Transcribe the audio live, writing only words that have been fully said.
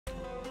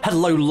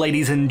Hello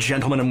ladies and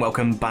gentlemen, and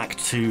welcome back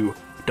to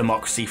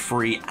Democracy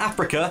Free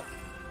Africa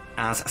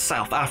as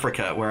South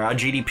Africa, where our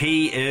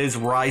GDP is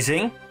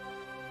rising.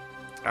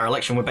 Our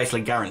election were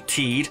basically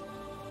guaranteed.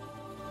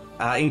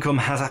 Our income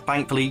has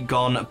thankfully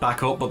gone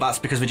back up, but that's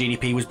because the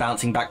GDP was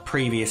bouncing back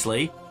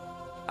previously.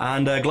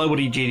 And global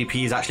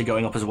GDP is actually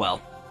going up as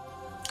well.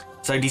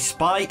 So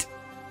despite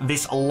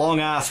this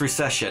long-ass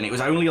recession, it was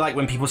only like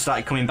when people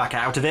started coming back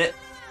out of it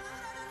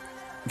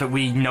that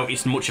we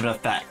noticed much of an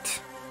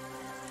effect.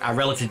 Our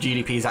relative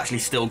GDP is actually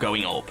still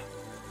going up.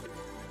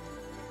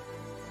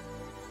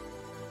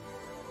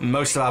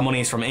 Most of our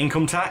money is from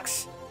income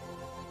tax.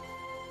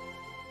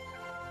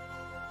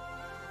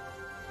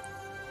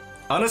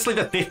 Honestly,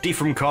 the 50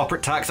 from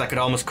corporate tax I could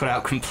almost cut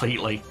out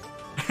completely.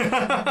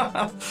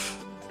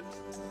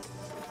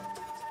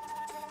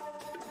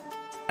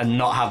 And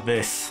not have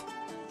this.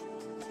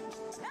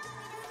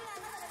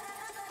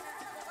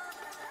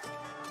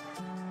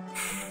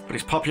 But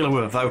it's popular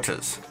with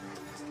voters.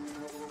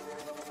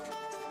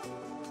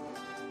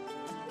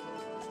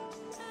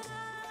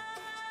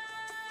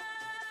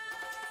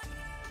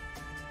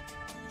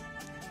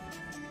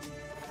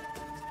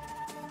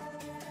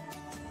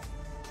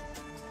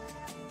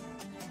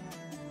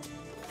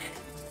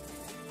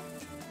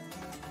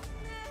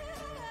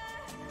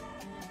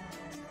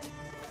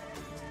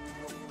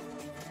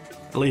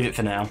 Leave it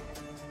for now.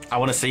 I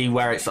want to see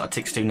where it sort of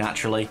ticks to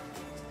naturally.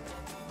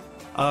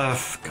 Oh,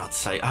 for God's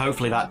sake.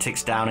 Hopefully that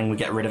ticks down and we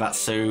get rid of that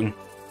soon.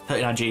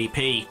 Hurting our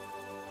GDP.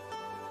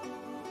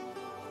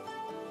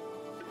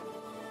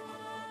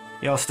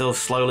 You're still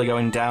slowly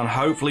going down.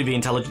 Hopefully the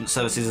intelligence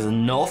services is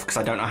enough, because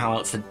I don't know how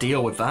else to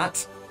deal with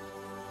that.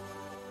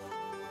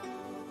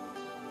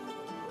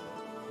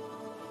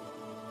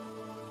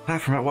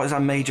 Apart from that, what is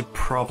our major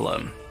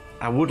problem?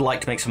 I would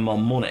like to make some more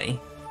money.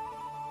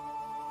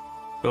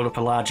 Build up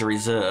a larger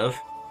reserve.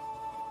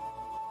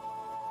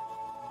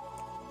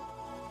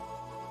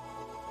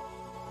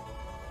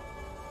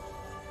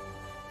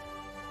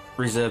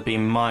 Reserve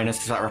being minus,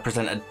 does that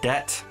represent a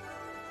debt?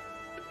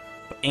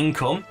 But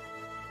income.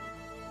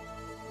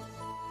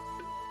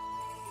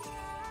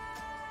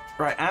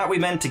 Right, aren't we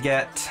meant to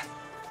get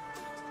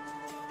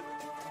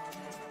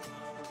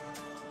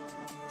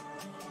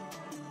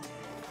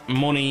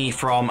money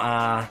from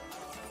our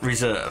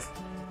reserve?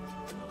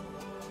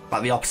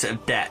 Like the opposite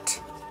of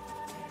debt.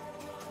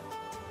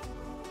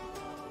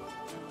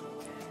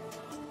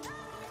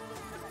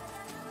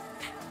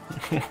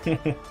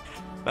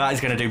 That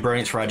is going to do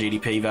brilliant for our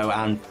GDP though,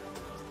 and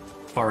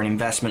foreign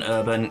investment,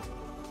 urban,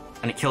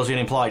 and it kills the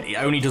unemployed. It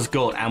only does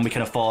good, and we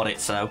can afford it.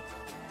 So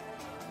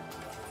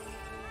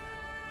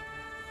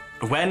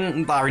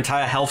when our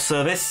entire health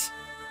service,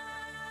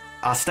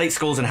 our state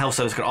schools and health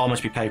service could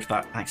almost be paid for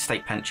that, like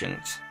state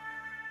pensions.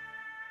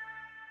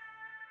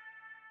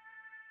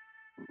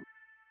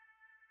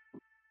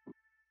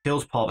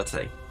 Kills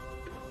poverty.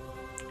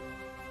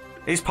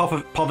 Is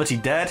poverty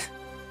dead?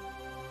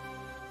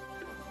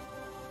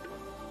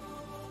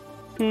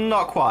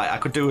 Not quite. I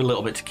could do a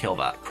little bit to kill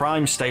that.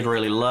 Crime stayed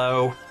really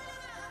low.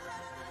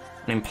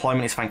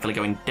 Unemployment is thankfully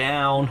going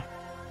down.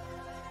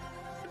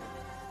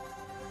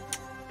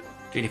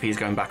 GDP is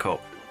going back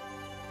up.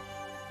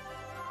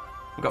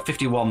 We've got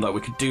 51 though.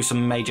 We could do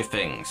some major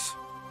things.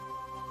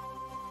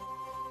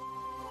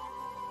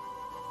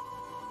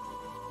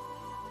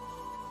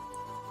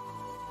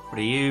 What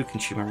are you?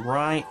 Consumer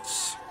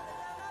rights.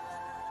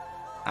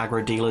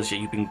 Agro dealers, yeah,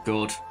 you've been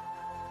good.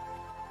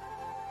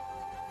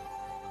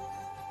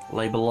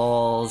 Labour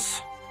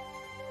laws,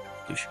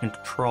 pollution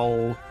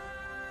control.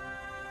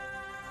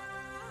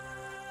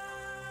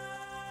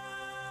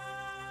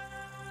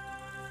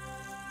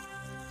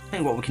 I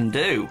think what we can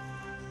do.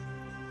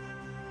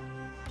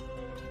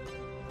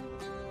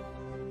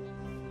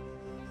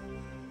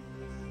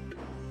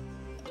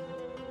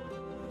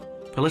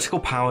 Political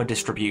power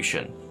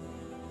distribution.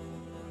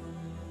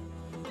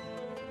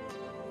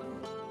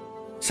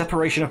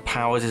 Separation of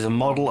powers is a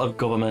model of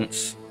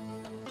governments.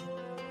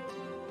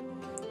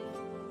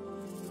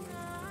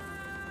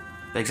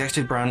 The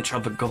executive branch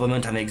of the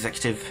government and the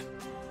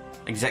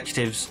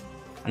executives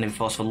and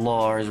enforce the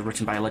law is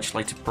written by a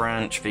legislative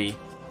branch. The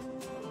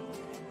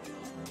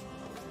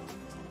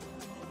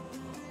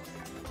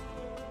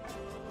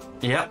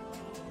Yep,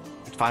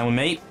 it's fine with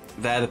me.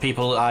 They're the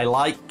people I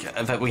like,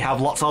 that we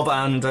have lots of,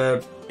 and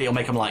it'll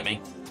make them like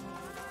me.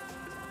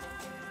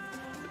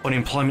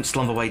 Unemployment's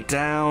still on the way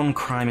down,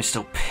 crime is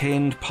still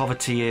pinned,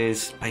 poverty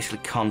is basically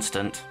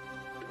constant.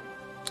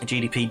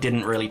 GDP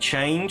didn't really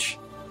change.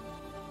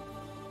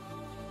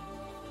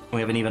 We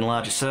have an even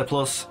larger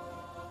surplus.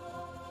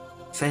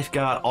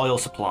 Safeguard oil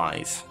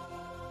supplies.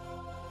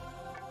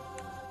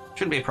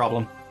 Shouldn't be a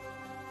problem.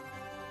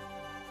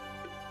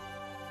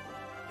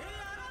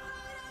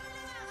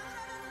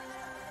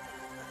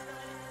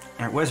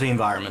 Alright, where's the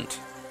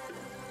environment?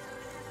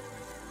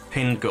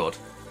 Pinned good.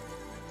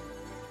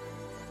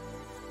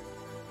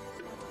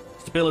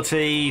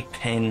 Stability,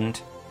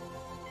 pinned.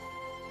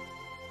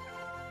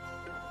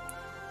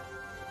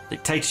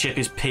 Dictatorship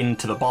is pinned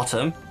to the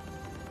bottom.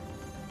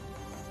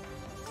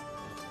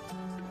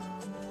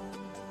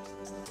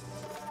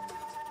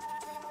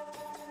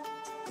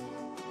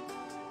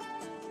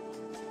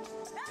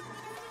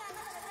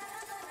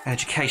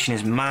 Education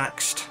is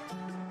maxed.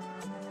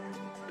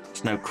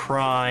 There's no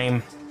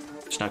crime.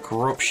 There's no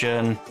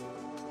corruption.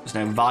 There's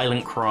no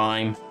violent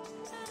crime.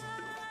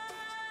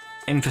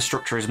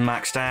 Infrastructure is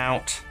maxed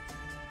out.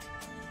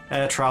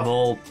 Air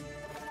travel.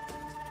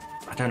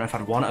 I don't know if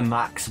I'd want to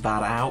max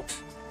that out.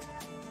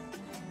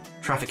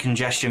 Traffic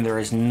congestion, there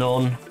is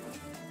none.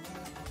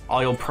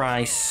 Oil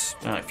price,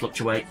 it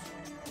fluctuates.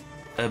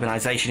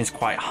 Urbanization is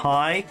quite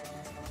high.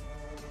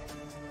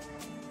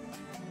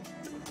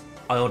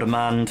 Oil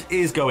demand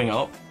is going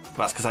up.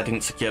 That's because I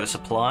didn't secure the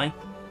supply.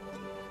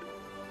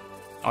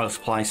 Oil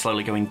supply is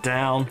slowly going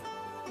down.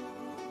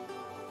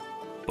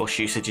 Bus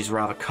usage is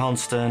rather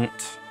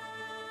constant.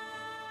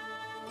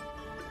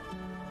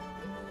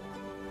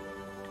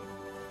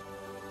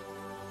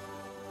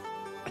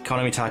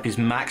 Economy type is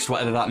maxed,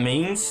 whatever that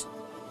means.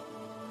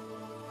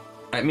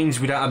 It means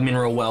we don't have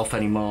mineral wealth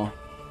anymore.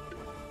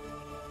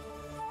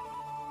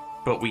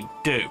 But we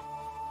do.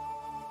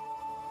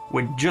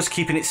 We're just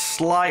keeping it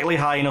slightly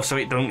high enough so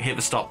it doesn't hit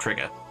the stop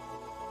trigger.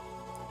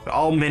 But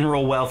all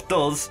mineral wealth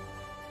does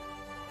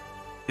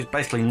is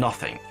basically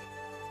nothing.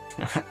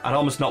 I'd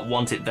almost not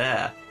want it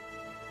there.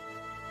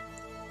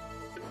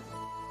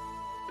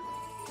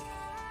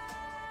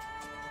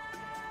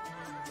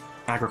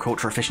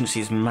 Agriculture efficiency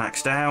is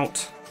maxed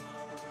out.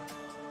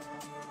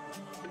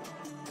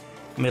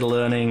 Middle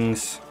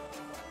earnings.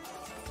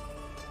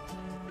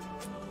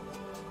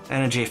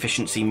 Energy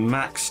efficiency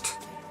maxed.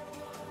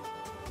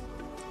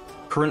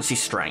 Currency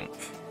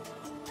strength.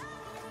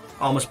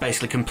 Almost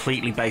basically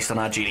completely based on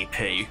our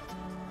GDP.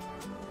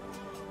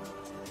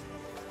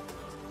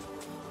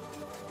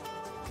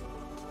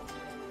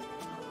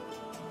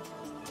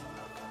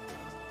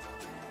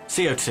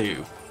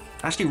 CO2.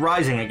 Actually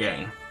rising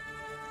again.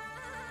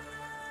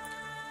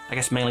 I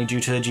guess mainly due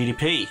to the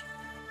GDP.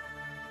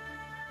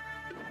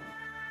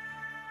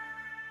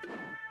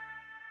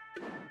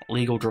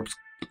 Legal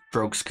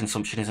drugs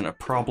consumption isn't a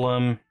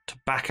problem.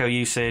 Tobacco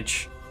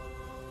usage.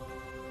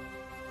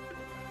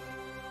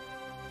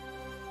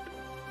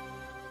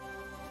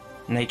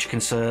 Nature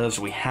conserves,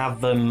 we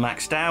have them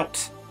maxed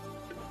out.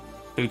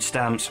 Food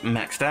stamps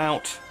maxed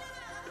out.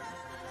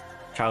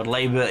 Child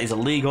labour is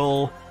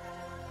illegal.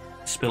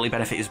 Disability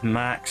benefit is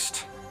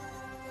maxed.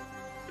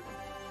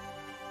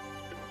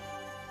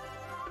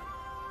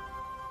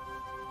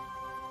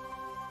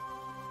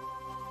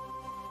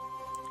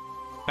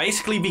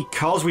 Basically,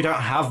 because we don't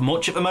have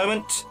much at the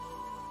moment,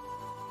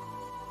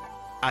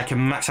 I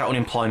can max out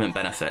unemployment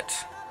benefit.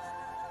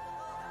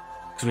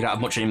 Because we don't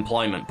have much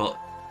employment, but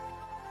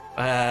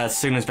as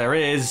soon as there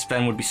is,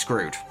 then we'd be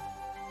screwed.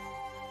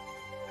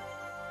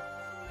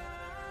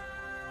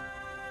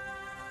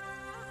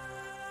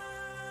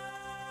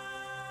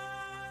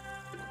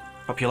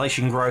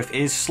 Population growth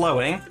is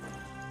slowing.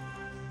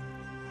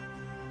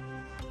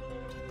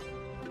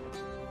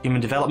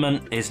 Human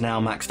development is now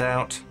maxed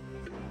out.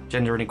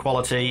 Gender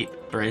inequality,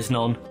 there is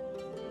none.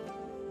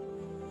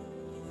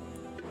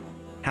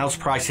 House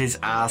prices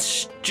are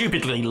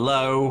stupidly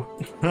low.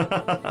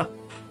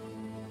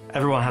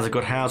 Everyone has a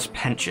good house.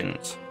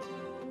 Pensions.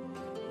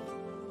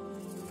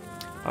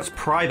 That's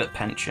private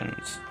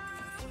pensions.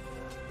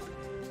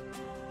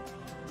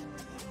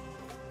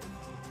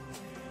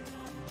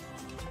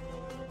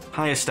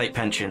 Higher state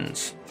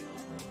pensions.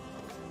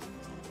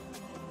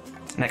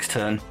 Next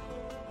turn.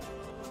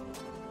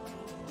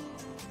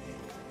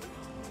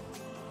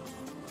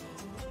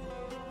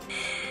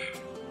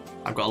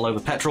 I've got to lower the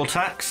petrol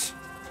tax.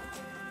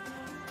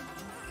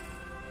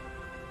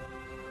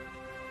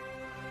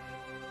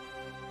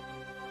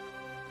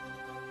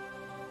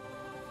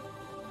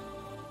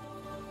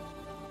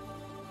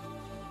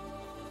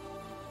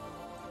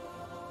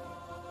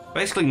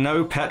 Basically,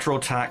 no petrol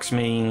tax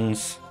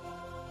means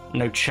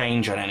no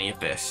change on any of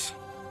this.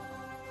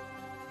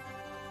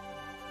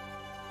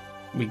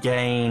 We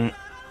gain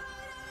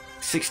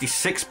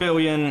 66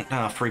 billion.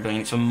 3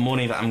 billion. It's some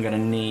money that I'm going to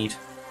need.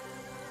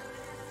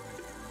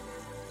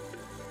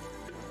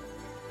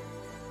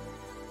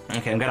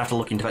 Okay, I'm going to have to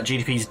look into that.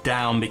 GDP's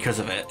down because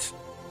of it.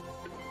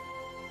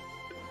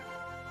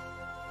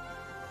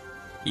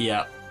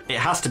 Yeah, it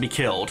has to be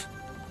killed.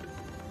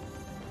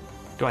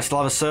 Do I still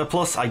have a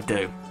surplus? I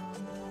do.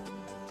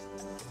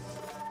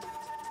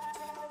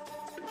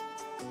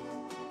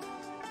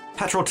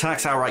 Petrol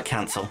tax outright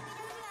cancel.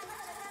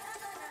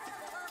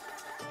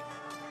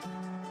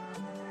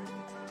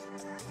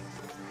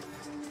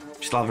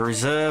 Still have a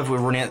reserve. We're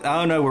running.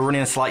 Oh no, we're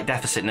running a slight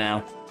deficit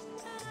now.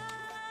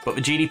 But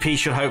the GDP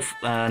should hope.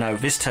 No,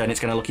 this turn it's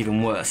going to look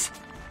even worse.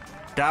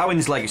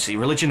 Darwin's legacy.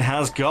 Religion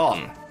has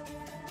gone.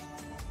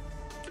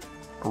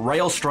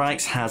 Rail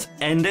strikes has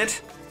ended.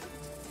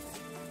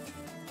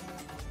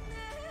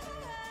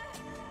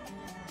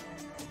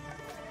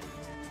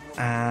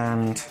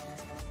 And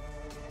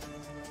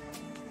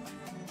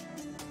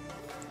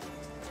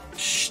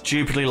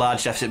stupidly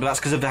large deficit, but that's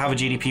because of how the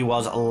GDP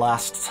was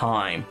last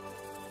time.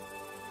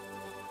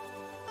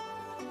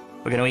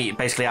 We're going to eat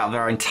basically out of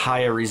our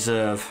entire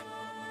reserve.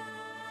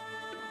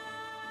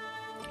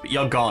 But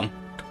you're gone.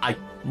 I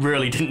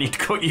really didn't need to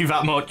cut you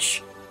that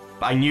much.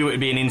 I knew it would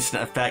be an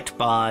instant effect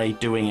by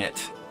doing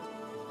it.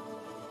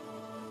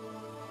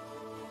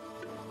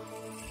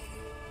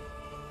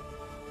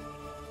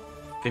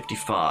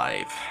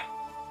 $55.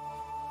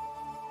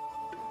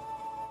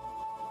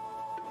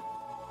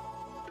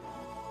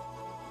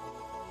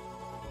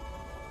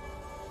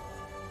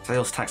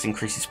 Sales tax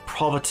increases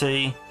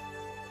poverty.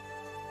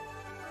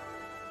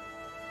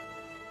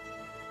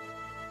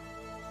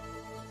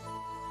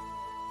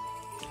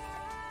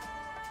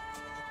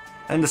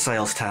 And the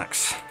sales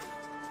tax.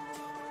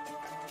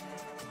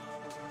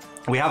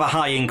 We have a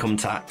high income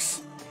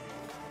tax.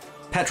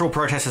 Petrol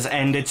protest has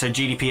ended, so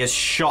GDP has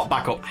shot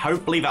back up.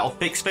 Hopefully that'll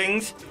fix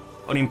things.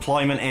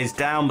 Unemployment is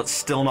down, but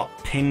still not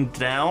pinned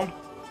down.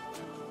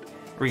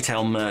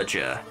 Retail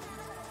merger.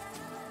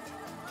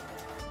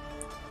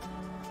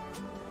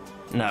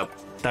 No,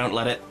 don't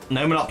let it.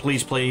 No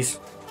monopolies, please.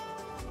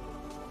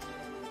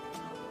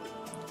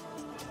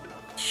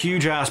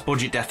 Huge ass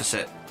budget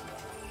deficit.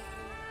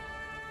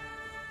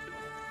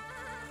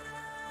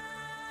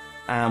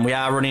 And we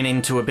are running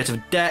into a bit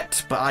of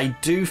debt, but I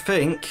do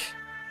think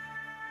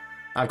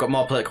I've got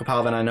more political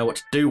power than I know what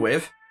to do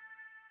with.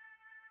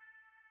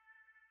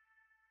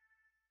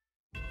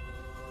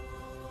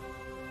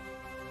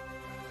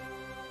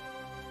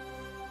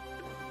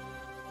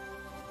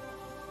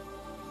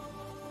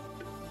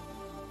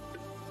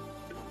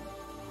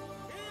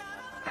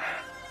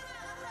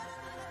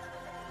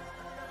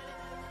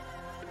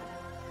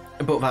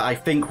 But I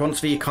think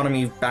once the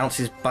economy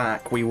bounces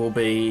back, we will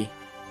be...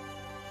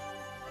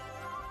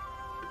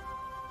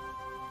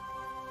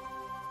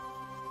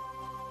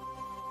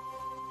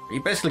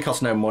 It basically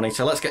costs no money,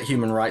 so let's get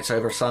human rights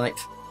oversight.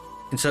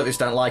 Conservatives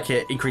don't like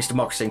it. Increase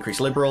democracy,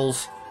 increase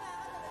liberals.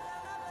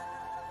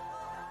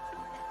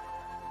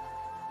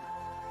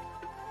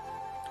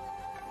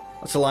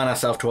 Let's align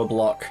ourselves to a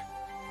bloc.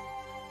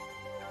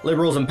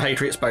 Liberals and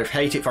patriots both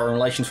hate it. Foreign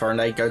relations, foreign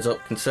aid goes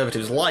up.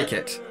 Conservatives like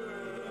it.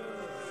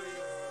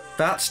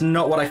 That's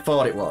not what I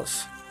thought it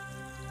was.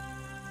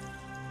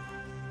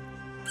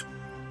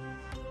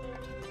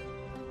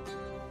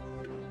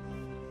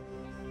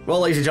 Well,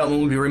 ladies and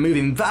gentlemen, we'll be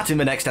removing that in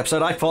the next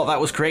episode. I thought that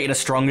was creating a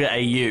stronger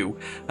AU,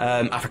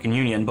 African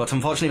Union, but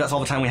unfortunately that's all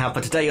the time we have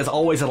for today. As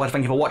always, I'd like to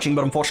thank you for watching,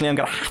 but unfortunately I'm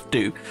going to have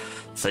to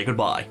say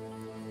goodbye.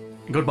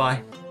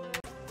 Goodbye.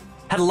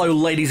 Hello,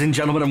 ladies and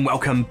gentlemen, and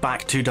welcome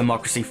back to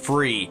Democracy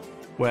Free,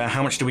 where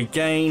how much do we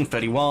gain?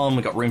 31,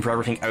 we got room for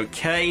everything,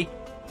 okay.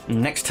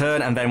 Next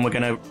turn, and then we're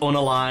going to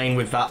unalign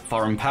with that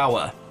foreign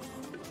power.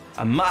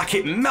 A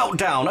market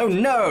meltdown, oh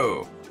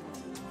no!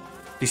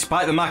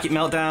 Despite the market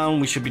meltdown,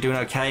 we should be doing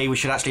okay. We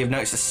should actually have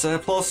noticed a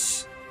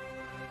surplus.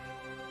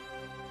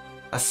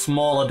 A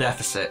smaller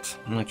deficit.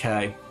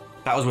 Okay.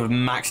 That was with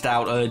maxed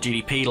out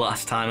GDP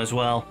last time as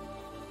well.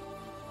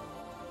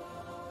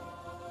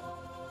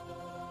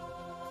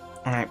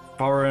 Alright,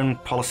 foreign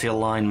policy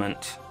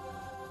alignment.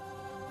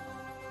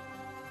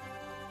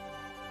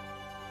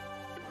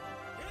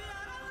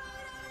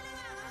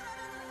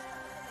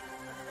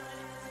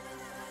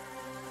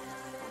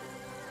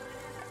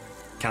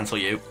 Cancel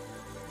you.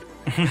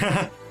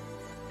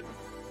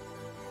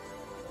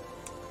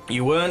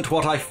 You weren't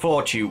what I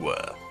thought you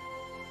were.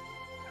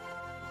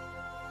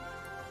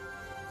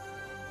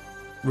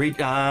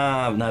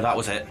 No, that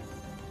was it.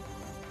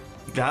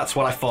 That's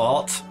what I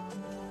thought.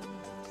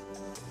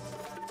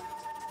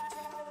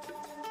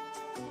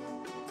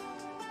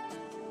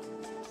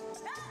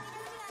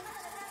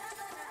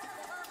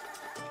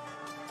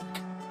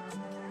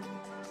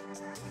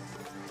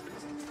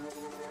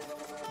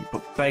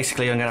 But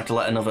basically, I'm going to have to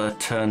let another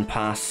turn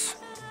pass.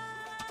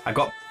 I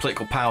got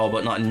political power,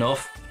 but not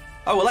enough.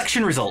 Oh,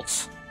 election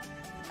results!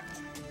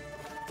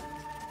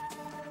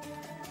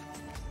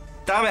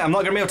 Damn it, I'm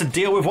not going to be able to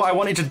deal with what I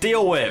wanted to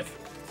deal with!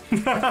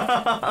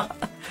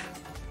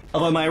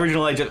 Although my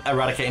original age of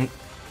eradicating...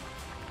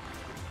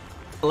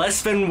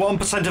 Less than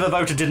 1% of the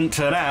voter didn't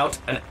turn out,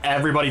 and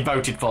everybody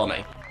voted for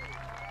me.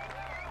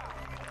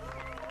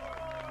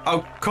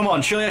 Oh, come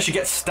on, surely I should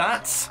get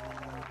stats?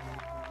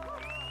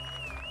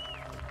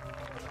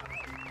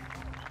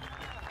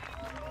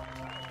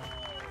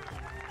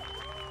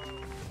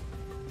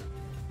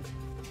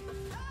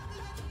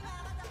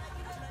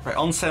 Right,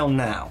 on sale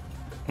now.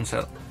 On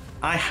sale.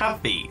 I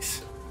have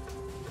these.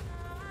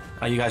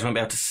 Oh, you guys won't be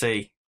able to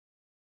see.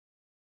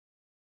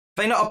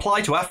 Do they not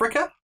apply to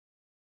Africa?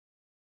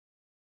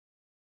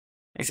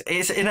 Is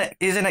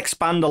in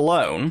expand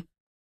alone?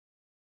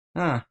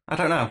 Ah, I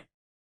don't know.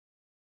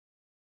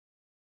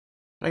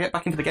 Can I get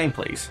back into the game,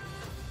 please?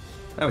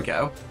 There we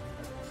go.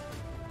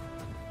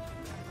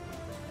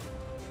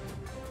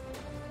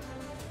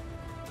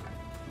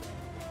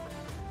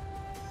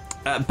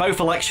 Both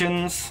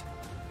elections.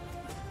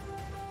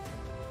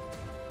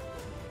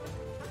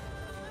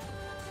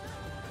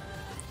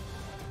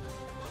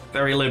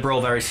 Very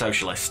liberal, very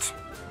socialist.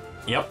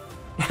 Yep.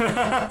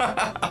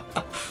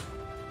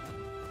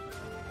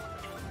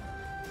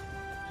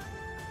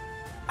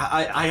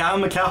 I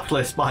am a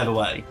capitalist, by the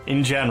way,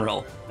 in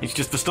general. It's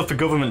just the stuff the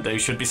government do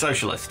should be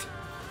socialist.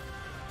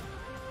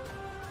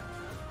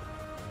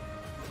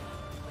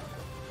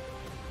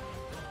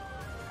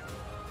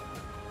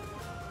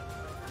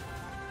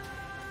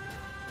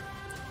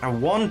 I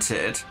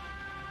wanted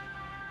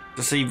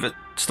to see the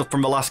stuff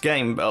from the last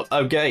game, but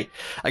okay.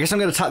 I guess I'm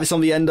going to tack this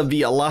on the end of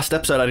the last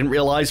episode. I didn't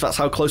realise that's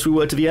how close we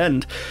were to the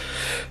end.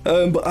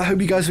 But I hope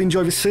you guys have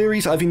enjoyed this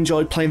series. I've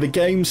enjoyed playing the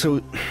game,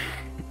 so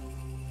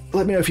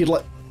let me know if you'd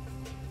like...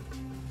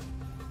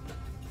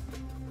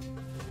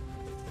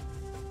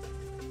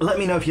 Let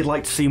me know if you'd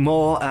like to see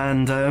more,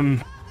 and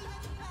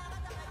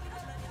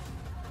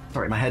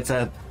sorry, my head's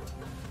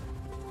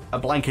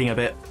blanking a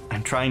bit.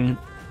 I'm trying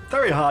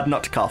very hard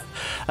not to cough.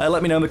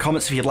 Let me know in the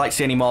comments if you'd like to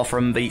see any more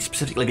from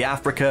specifically the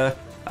Africa.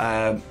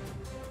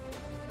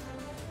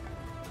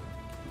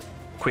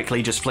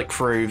 Quickly just flick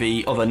through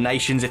the other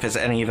nations if there's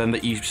any of them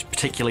that you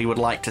particularly would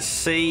like to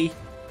see.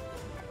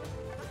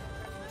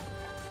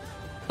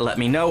 Let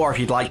me know, or if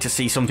you'd like to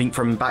see something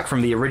back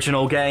from the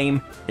original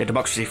game. Yeah,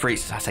 Democracy Free.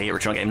 I say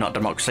original game, not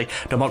Democracy.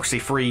 Democracy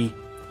Free.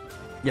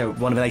 You know,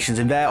 one of the nations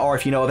in there, or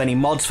if you know of any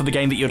mods for the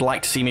game that you'd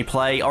like to see me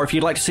play, or if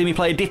you'd like to see me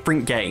play a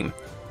different game.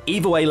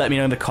 Either way, let me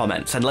know in the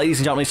comments. And ladies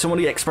and gentlemen, if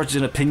somebody expresses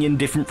an opinion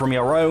different from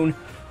your own,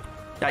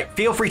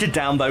 feel free to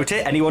downvote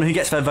it. Anyone who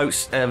gets their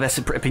votes, their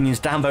separate opinions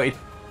downvoted,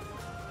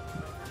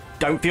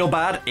 don't feel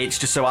bad. It's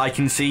just so I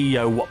can see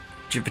what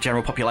the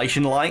general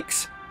population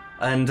likes.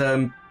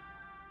 And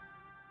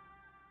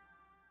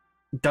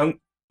don't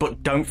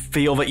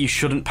feel that you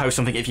shouldn't post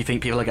something if you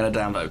think people are going to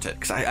downvote it,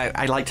 because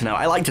I like to know.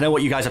 I like to know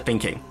what you guys are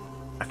thinking.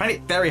 I find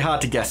it very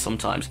hard to guess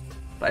sometimes.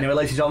 But anyway,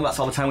 ladies and gentlemen, that's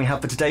all the time we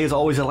have for today. As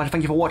always, I'd like to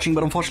thank you for watching,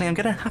 but unfortunately I'm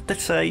going to have to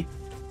say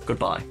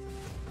goodbye.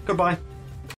 Goodbye.